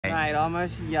Mate, I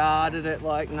almost yarded it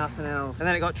like nothing else. And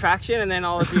then it got traction and then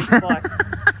I was just like...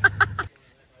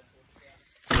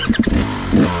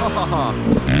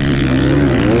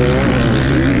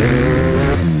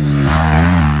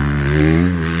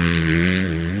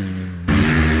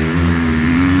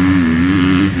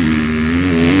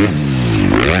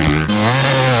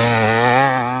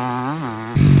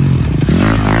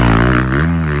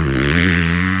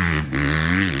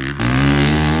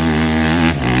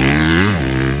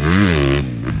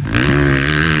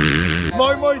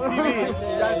 Moimoitv,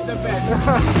 that's the best.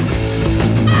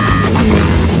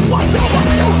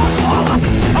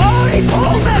 Oh, he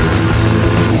pulled it!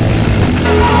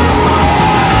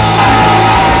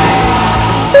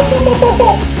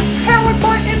 Powered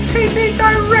by MTV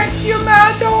Direct, you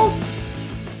mad dogs!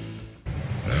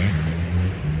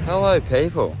 Hello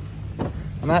people,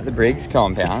 I'm at the Briggs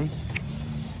compound,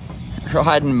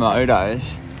 riding motos.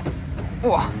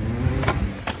 Whoa.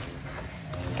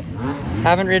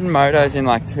 Haven't ridden motos in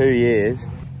like 2 years,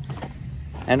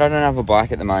 and I don't have a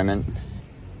bike at the moment.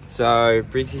 So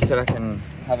Briggsy said I can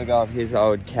have a go of his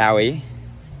old Cowie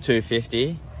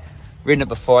 250. Ridden it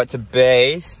before, it's a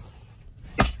beast.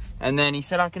 And then he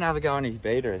said I can have a go on his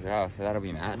beater as well, so that'll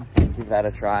be mad. Give that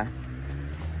a try.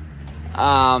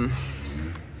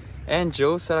 And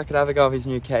Jules said I could have a go of his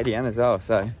new KTM as well,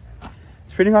 so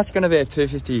it's pretty much going to be a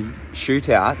 250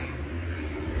 shootout.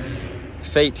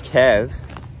 Feet Kev.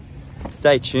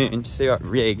 Stay tuned to see what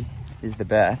rig is the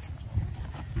best.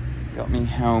 Got me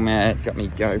helmet, got me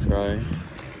GoPro.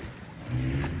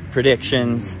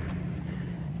 Predictions.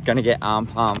 Gonna get arm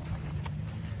pump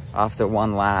after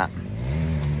 1 lap.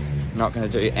 Not gonna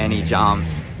do any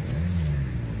jumps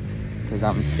because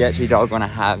I'm a sketchy dog when I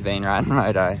have been riding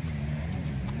moto,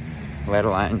 let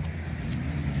alone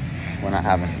when I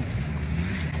haven't.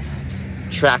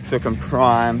 Track's looking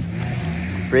prime.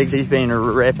 Briggsy's been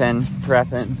ripping,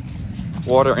 prepping,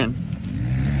 watering.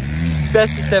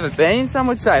 Best it's ever been, some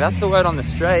would say. That's the word on the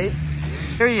street.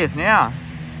 Here he is now.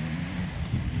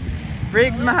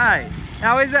 Briggs, mate.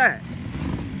 How is it?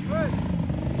 Good.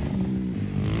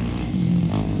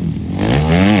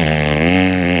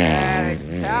 Yeah,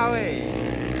 Cowie.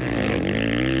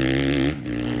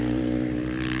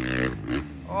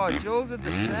 Oh, Jules at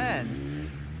the sand.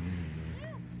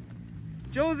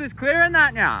 Jules is clearing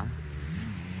that now.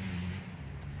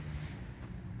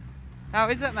 How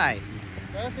is it, mate?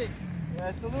 Perfect. Yeah,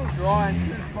 it's a little dry in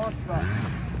 2 spots, but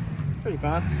pretty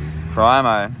fun.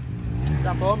 Primo.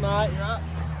 Jump on, mate, you're up.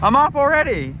 I'm up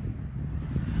already.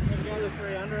 Let's go to the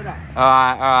 300 up.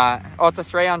 Alright. Oh, it's a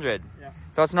 300. Yeah.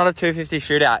 So it's not a 250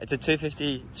 shootout, it's a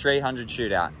 250 300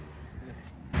 shootout.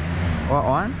 What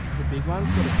one? The big one's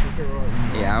got a kicker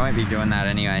right. Yeah, I won't be doing that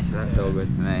anyway, so that's all good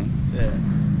for me. Yeah.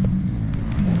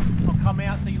 I'll come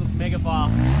out so you look mega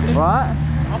fast. What?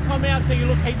 I'll come out so you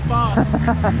look heaps fast.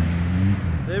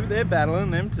 They're battling,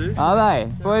 them too. Are they?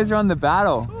 Boys are on the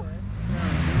battle. They're all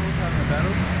having a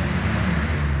battle.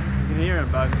 You can hear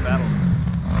them both battle.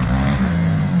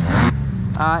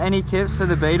 Any tips for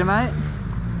the beater, mate?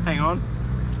 Hang on.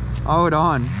 Hold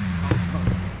on.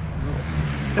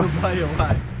 It'll blow you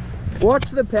away. Watch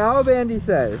the power band, he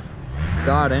says.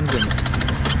 Start engine.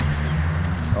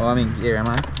 Oh, I'm in gear, am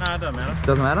I? No, it doesn't matter.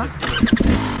 Doesn't matter?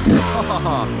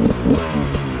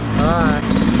 Alright.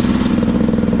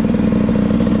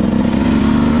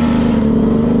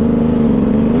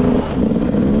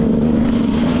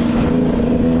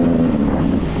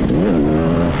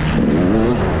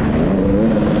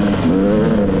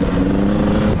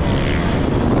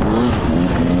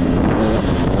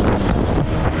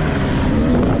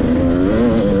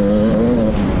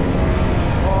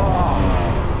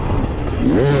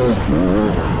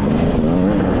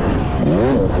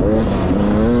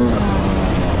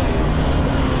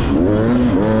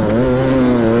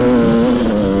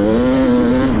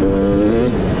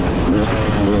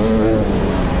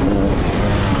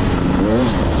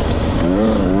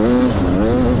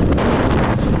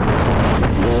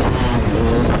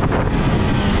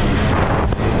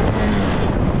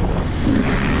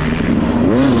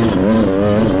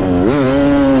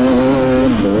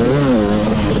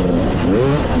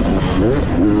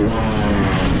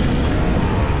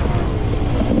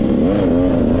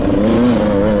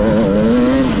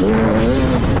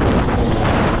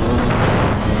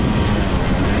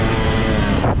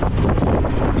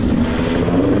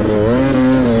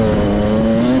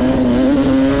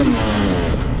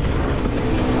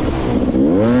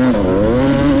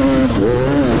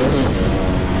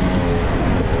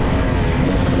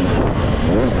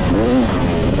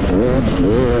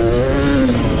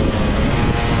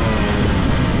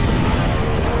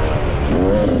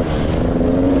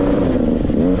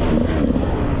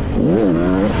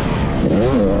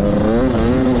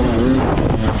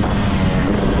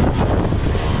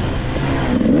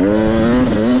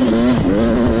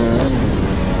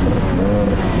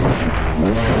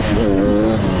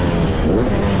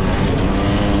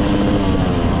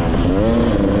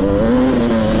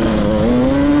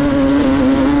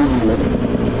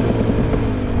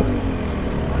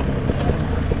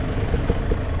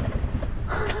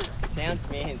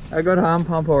 I got arm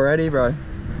pump already, bro.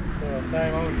 Yeah,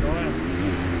 same, I was dying.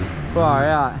 Far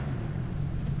out.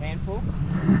 Handful?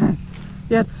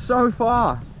 Yeah, it's so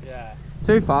fast. Yeah.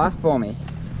 Too fast for me.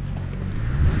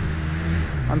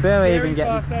 I'm barely even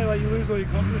getting... fast, eh? Like you lose all your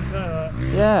confidence, eh?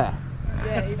 Like. Yeah.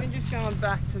 Yeah, even just going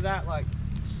back to that, like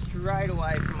straight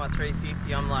away from my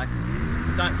 350, I'm like,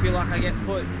 don't feel like I get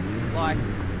put like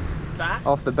back.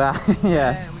 Off the bat, yeah.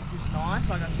 Yeah, which is nice.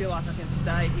 Like I feel like I can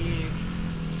stay here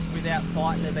without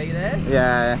fighting to be there.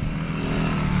 Yeah.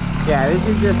 Yeah, this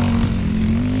is just...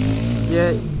 Yeah,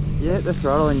 you hit the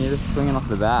throttle and you're just swinging off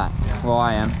the bat. Yeah. Well,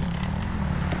 I am.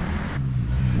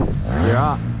 You're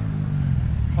up.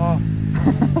 Oh.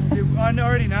 I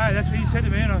already know, that's what you said to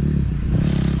me and I was...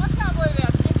 I can't believe how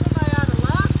different they are to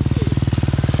last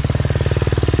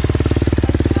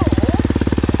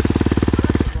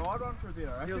year. Ride one for a bit, I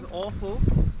reckon. Feels awful.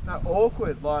 No,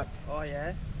 awkward, like... Oh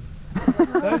yeah.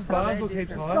 Those bars look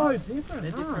heaps high. So different.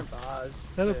 They're different bars.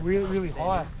 They look really, really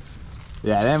high.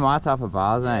 Yeah, they're my type of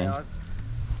bars, eh? Yeah,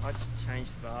 I just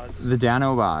changed the bars. The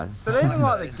downhill bars. But even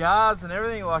like the guards and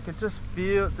everything, like it just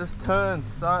turns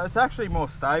so... It's actually more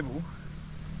stable.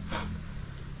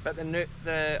 But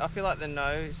I feel like the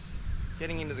nose,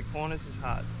 getting into the corners is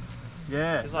hard.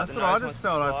 Yeah, like that's the what I nose just wants to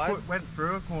felt. I slide. went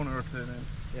through a corner or two then.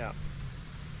 Yeah.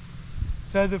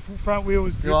 So the front wheel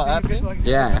was You like that thing?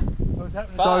 Yeah. Was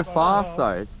happening So fast though,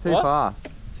 it's too fast.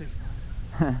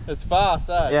 It's fast,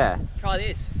 eh? Yeah. Try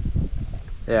this.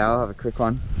 Yeah, I'll have a quick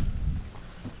one.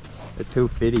 The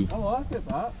 250. I like it,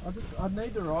 but I'd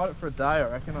need to ride it for a day, I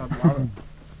reckon. I'd love it.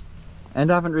 And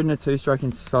I haven't ridden a two-stroke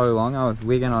in so long. I was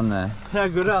wigging on the... How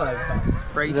good are they?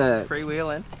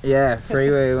 Freewheeling. Yeah,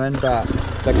 freewheeling, but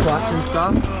the clutch and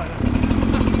stuff.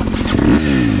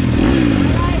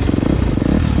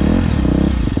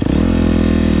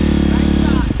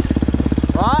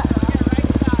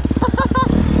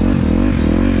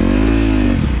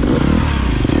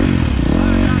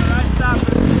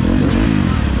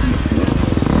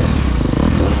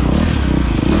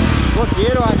 What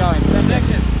gear do I go in?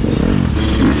 Second.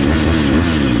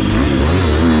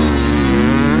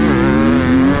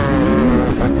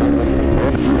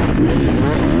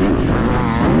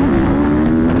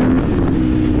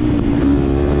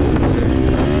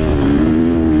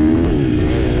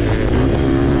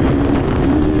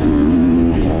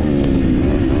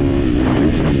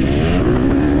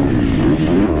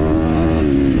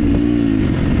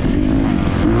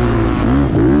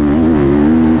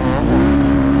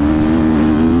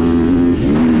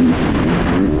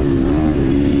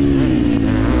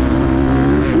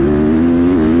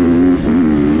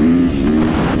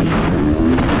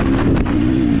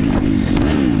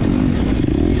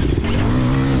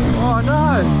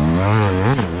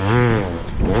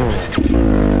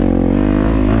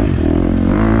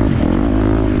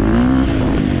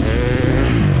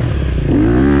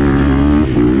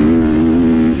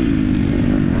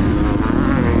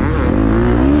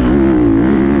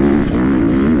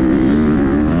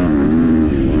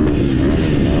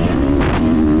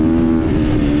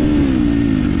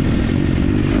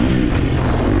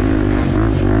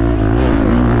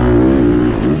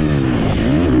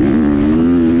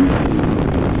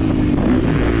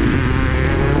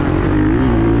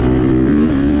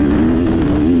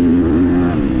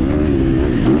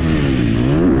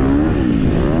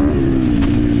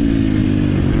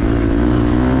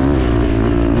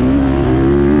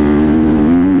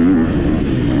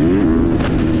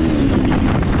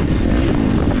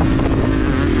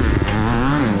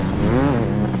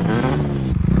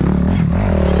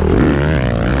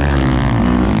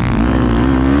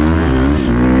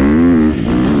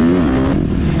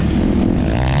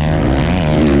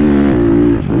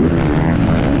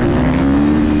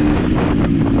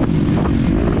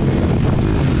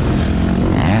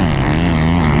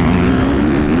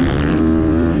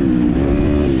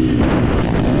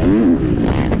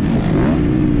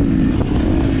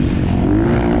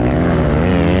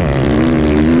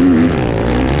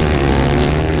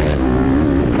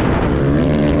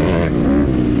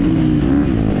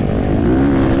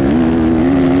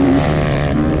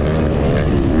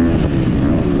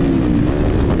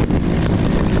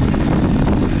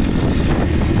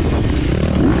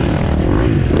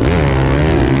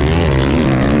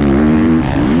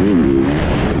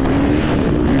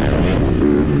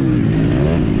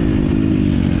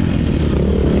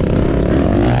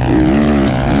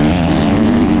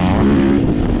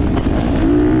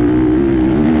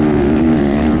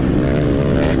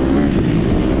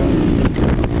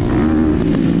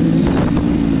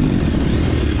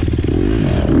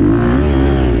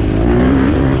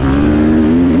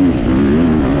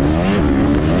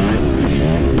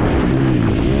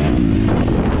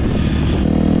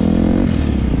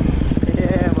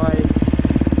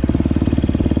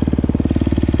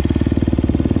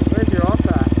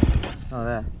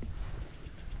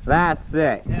 That's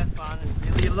it. Have fun.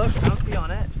 And you look comfy on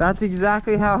it. That's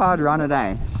exactly how I'd run it,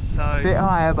 eh? So. Bit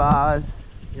higher bars.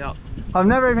 Yep. I've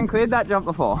never even cleared that jump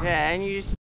before. Yeah, and you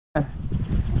just.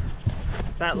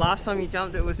 That last time you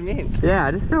jumped, it was mint. Yeah,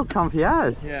 I just feel comfy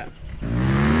as. Yeah.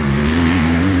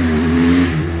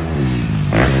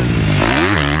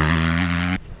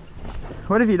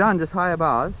 What have you done? Just higher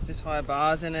bars? Just higher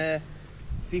bars and a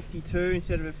 52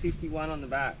 instead of a 51 on the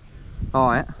back.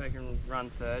 Oh, yeah. So I can run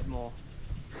third more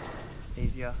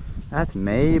easier. That's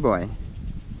me, boy.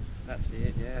 That's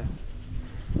it, yeah.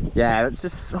 Yeah, it's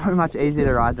just so much easier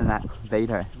to ride than that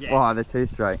Vito. Yeah. Oh, the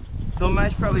 2-stroke. It's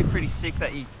almost probably pretty sick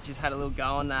that you just had a little go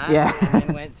on that. Yeah. And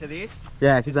then went to this.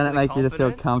 Yeah, because then it for the makes you just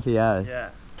feel confidence. comfy as. Yeah.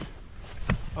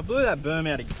 I blew that berm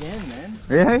out again, man.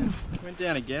 Really? Went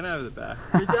down again over the back.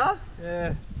 Did ya?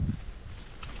 Yeah.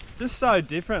 Just so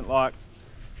different, like,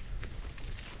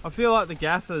 I feel like the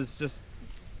gas is just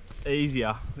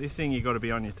easier. This thing you got to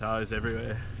be on your toes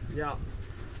everywhere. Yeah.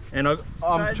 And I'm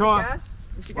So trying.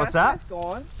 What's that? Gas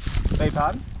gone? Beg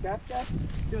pardon? Gas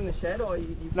still in the shed or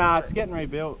you Nah, it's getting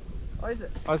rebuilt. Oh, is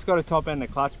it? I just got a top end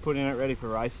of clutch put in it ready for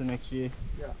racing next year.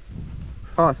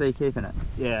 Oh, so you're keeping it?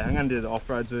 Yeah, I'm going to do the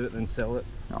off-roads with it and sell it.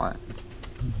 Alright.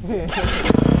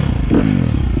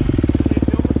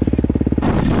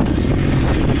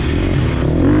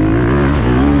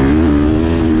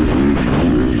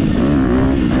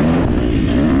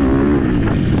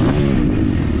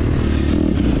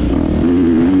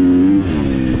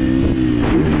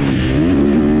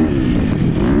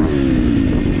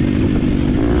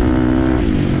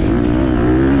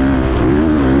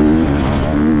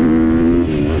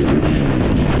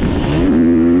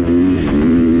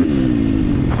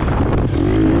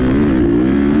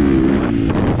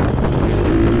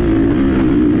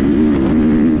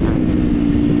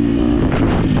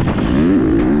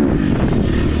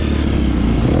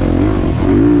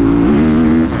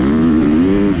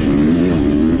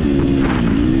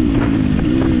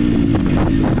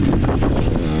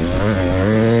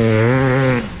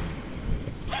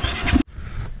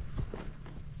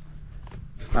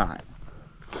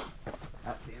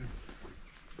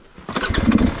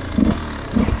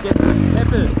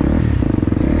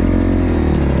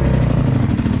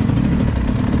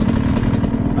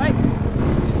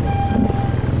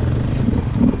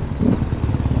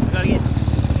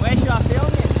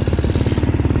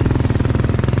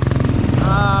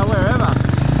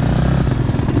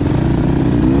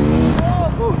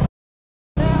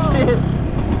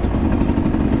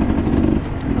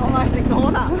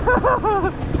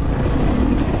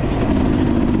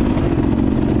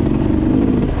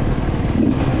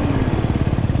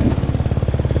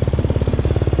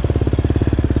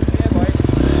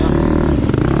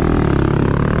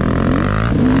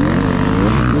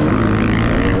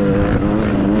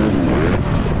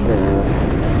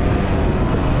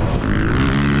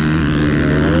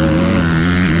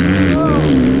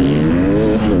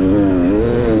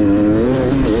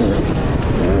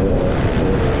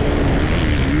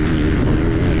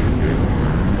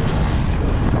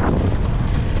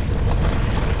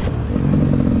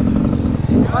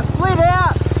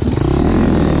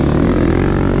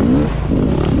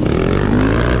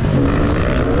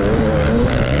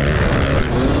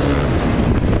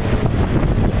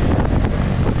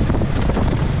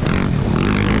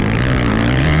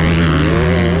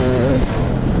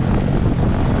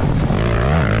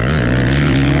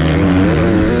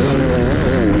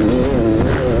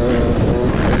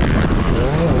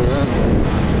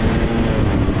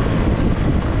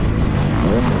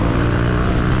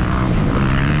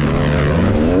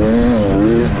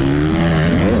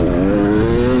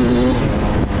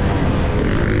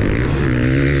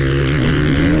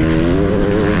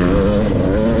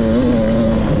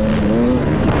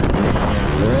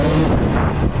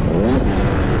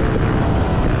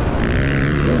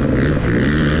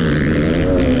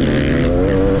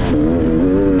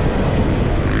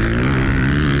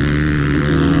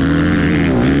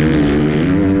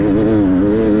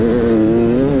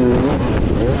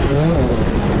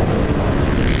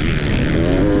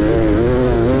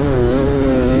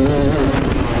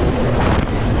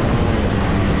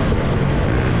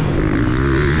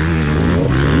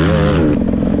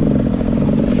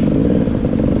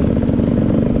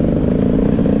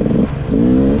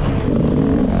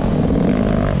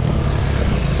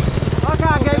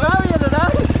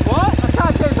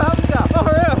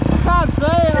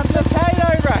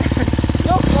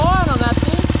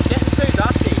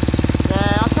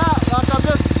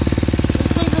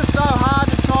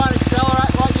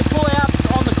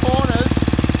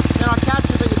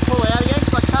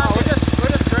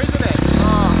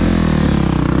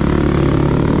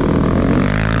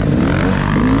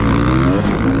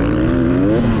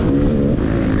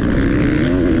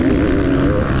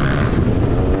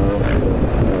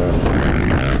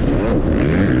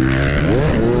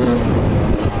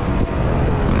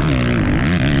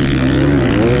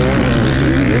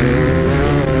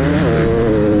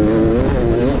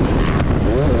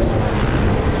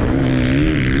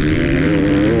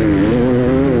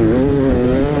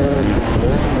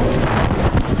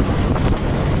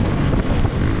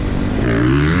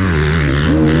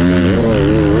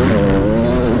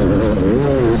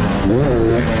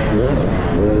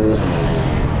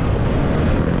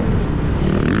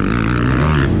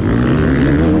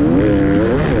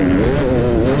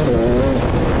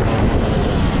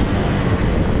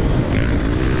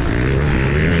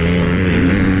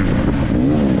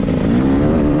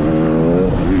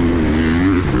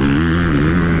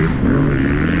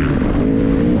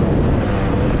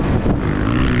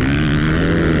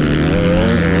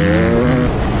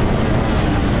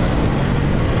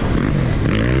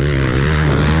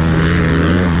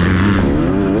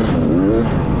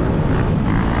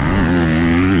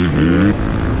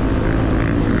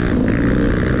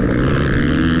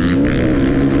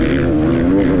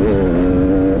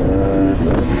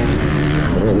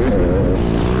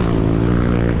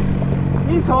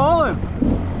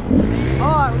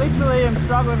 like literally am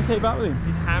struggling to keep up with him.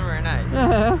 He's hammering, eh?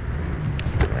 Yeah.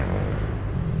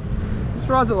 Just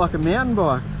rides it like a mountain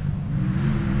bike.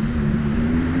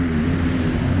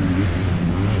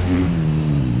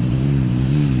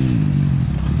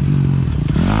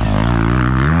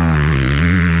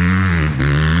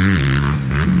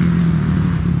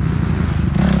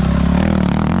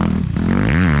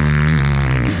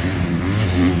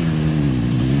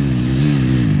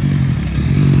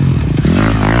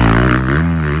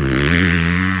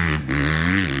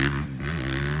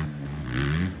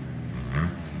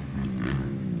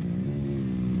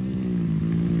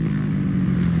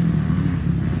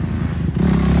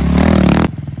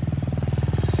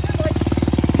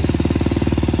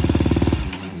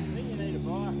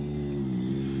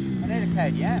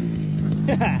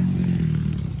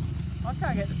 I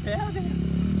can't get the power down.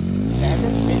 Yeah,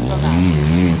 just spins on that.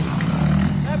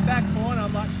 That back corner,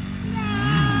 I'm like,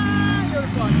 nah, you're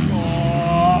like,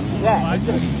 oh, Yeah, it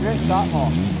just drifts up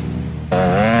more.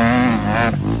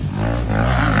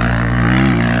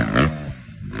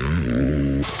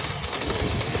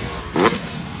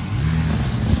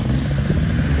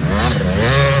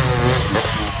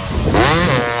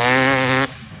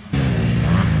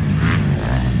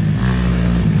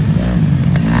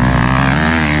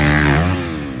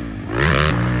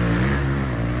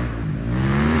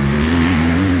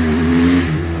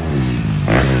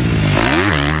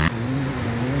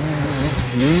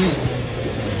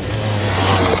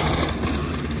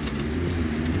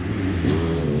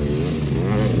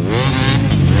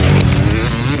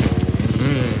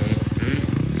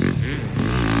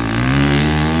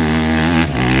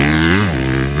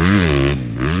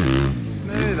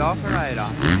 Operator.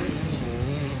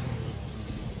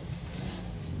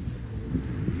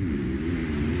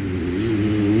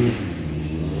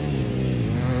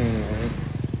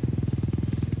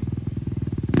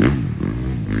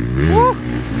 Woo.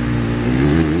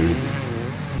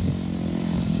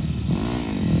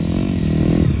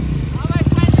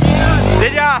 almost went down.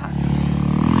 Did ya?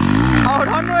 Hold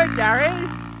on to it, Gary.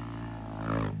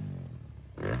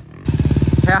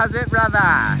 How's it,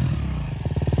 brother?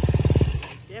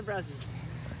 Yeah, Briggsy.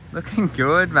 Looking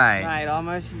good, mate. Mate, I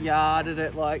almost yarded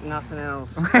it like nothing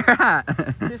else. Where at?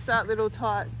 Just that little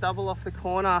tight double off the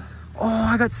corner. Oh,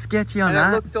 I got sketchy on And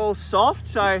that. it looked all soft,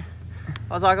 so I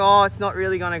was like, oh, it's not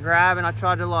really going to grab. And I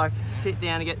tried to like sit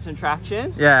down to get some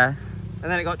traction. Yeah.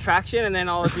 And then it got traction, and then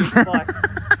I was just like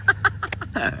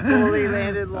fully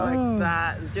landed like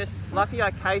that. And just lucky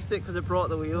I cased it because it brought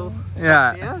the wheel.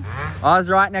 Yeah. I was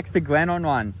right next to Glenn on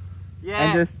one. Yeah.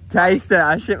 And just cased it.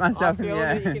 I shit I myself in the feel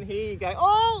air. it. You can hear you go,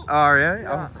 oh! Oh, really?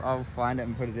 Yeah. I'll find it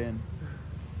and put it in.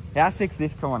 How sick's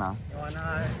this corner? I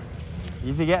know.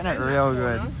 You're getting it And real that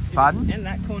good. corner. Pardon? And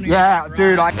that corner. Yeah, right.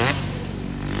 dude, I...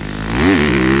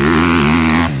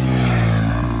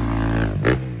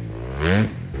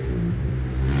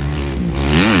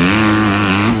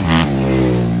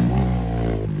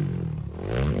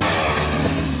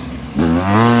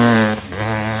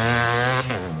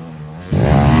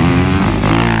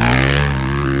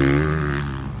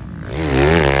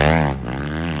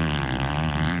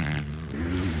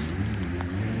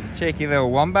 Cheeky little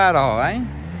wombat hole, eh?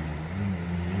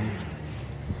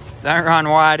 Don't run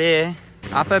wide here.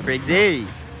 Up a Briggsy.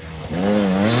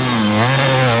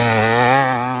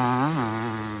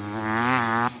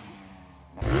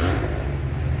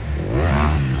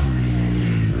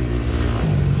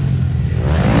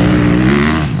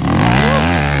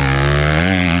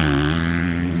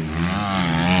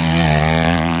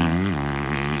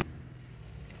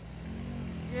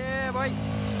 Yeah, boy.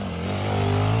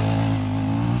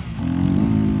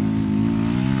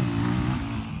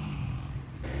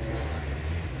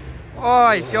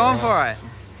 Oh, he's going for it.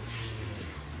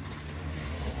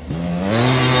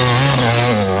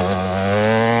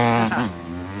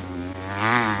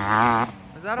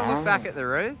 Was that a look back at the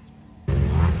roost?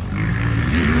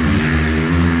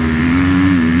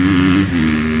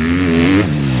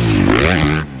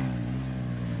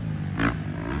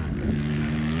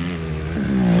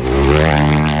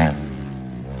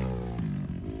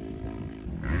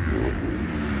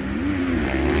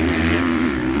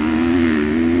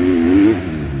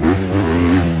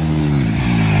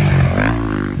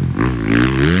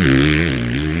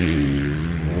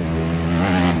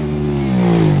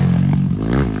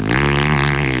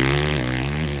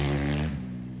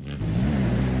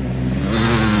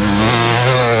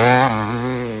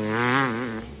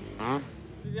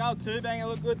 Two banger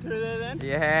look good through there then?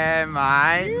 Yeah,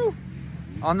 mate. Ew.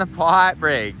 On the pipe,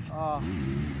 Briggs. Oh,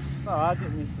 it's alright, I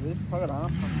didn't miss this. I got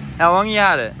half. How long you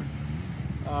had it?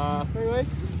 3 weeks.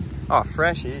 Oh,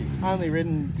 freshy. Only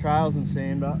ridden trails and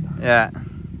sand, but Yeah.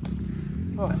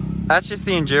 oh, That's just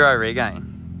the enduro rig, eh?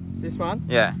 this one?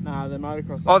 Yeah. Nah, the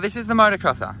motocross. Oh, this is the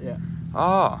motocrosser? Yeah.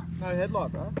 Oh. No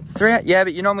headlight, bro. Yeah,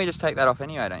 but you normally just take that off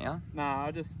anyway, don't you? Nah,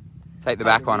 I just Take the take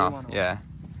back the one rear off. one off. Yeah.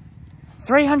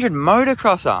 300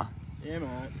 motocrosser. yeah, mate.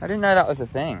 I didn't know that was a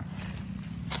thing.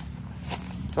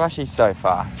 That's why she's so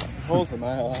fast. Pulls the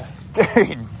mail.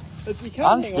 Dude, But you can't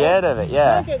I'm hang scared on. of it, You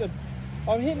yeah. can't get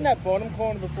I'm hitting that bottom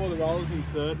corner before the rollers in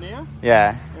third now,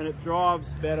 Yeah. and it drives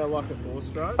better like a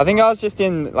 4-stroke. I think I was just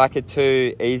in like a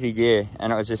 2 easy gear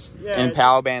and it was just in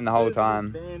power band the whole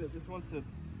time. It just wants to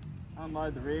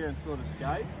unload the rear and sort of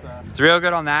skate. So It's real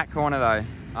good on that corner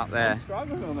though, up there. I'm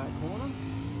struggling on that corner.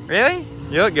 Really?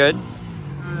 You look good.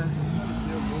 Doesn't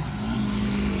feel good.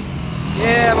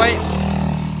 Yeah, wait.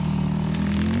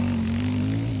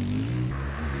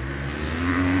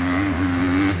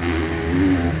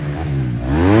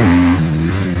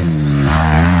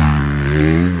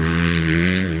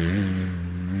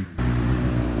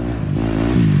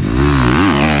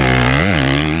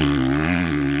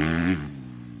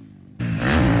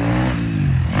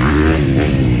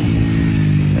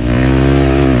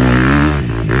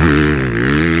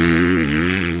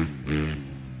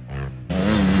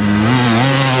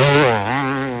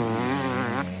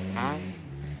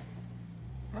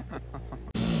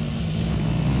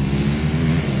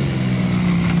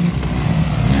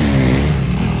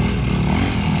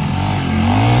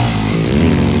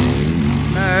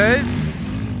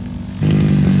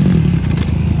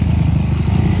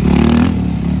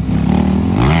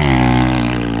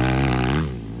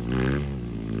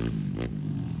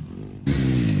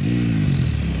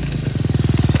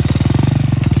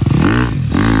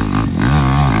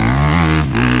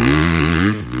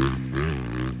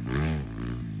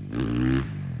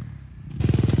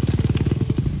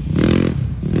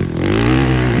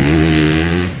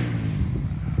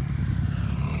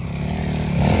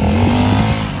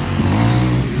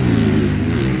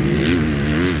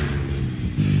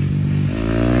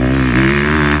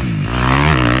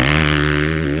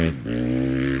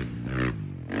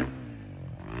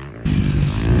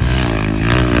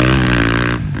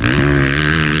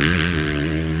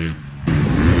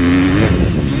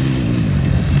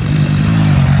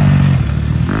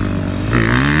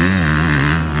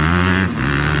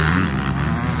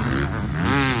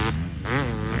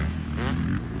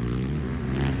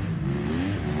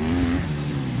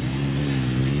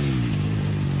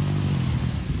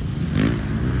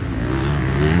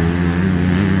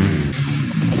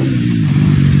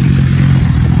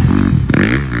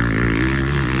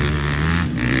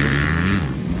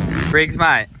 Briggs,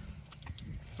 mate,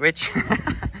 which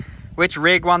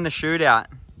rig won the shootout?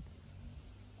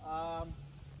 The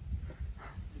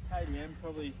KTM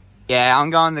probably. Yeah, I'm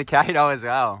going the Kato as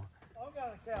well. I'm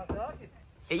going to Kawasaki.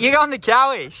 You're going the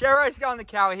Cowie. Shero's going the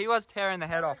Cowie. He was tearing the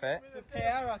head off it. The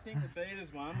power, I think the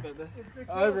Beta's won, but the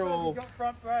overall. Got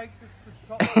front brakes, it's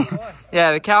the top of the line.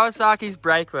 Yeah, the Kawasaki's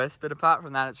brakeless, but apart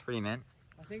from that, it's pretty mint.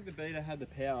 I think the Beta had the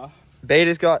power.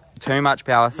 Beta's got too much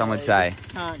power, some would say. You just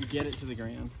can't get it to the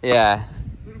ground. Yeah.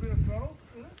 A little bit of throttle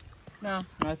in it. No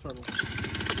throttle.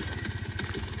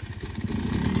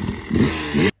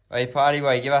 Hey, Party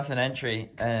Boy, give us an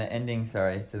ending,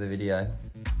 sorry, to the video.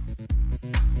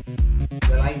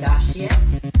 You like that shit?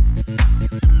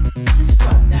 Just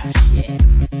fuck that shit.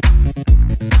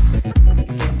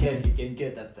 You can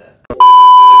get after.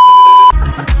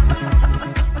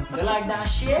 You like that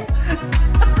shit?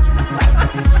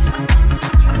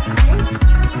 Okay.